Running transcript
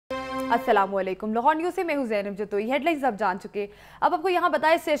अस्सलामुअलैकुम। लाहौर न्यूज़ से मैं हूं ज़ैनब जतोई। हेडलाइंस आप जान चुके। अब आपको यहाँ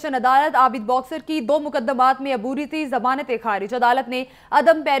बताएं, सेशन अदालत आबिद बॉक्सर की 2 मुकदमात में अबूरी थी जमानतें खारिज। अदालत ने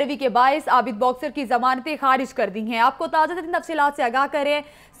अदम पैरवी के बायस आबिद बॉक्सर की जमानतें खारिज कर दी हैं। आपको ताज़ा तरीन तफसीलात से आगाह करें।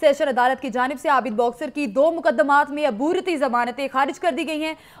 सेशन अदालत की जानिब से आबिद बॉक्सर की 2 मुकदमात में अबूरी जमानतें खारिज कर दी गई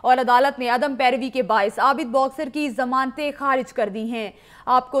हैं और अदालत ने अदम पैरवी के बायस आबिद बॉक्सर की जमानतें खारिज कर दी हैं।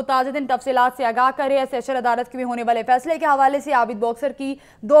 आपको ताज़ा दिन तफसीलात से आगाह करें। सेशन अदालत में होने वाले फैसले के हवाले से आबिद बॉक्सर की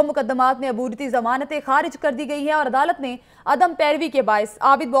 2 मुकदमात में अबूरी जमानतें खारिज कर दी गई हैं और अदालत ने अदम पैरवी के बायस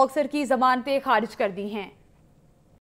आबिद बॉक्सर की जमानतें खारिज कर दी हैं।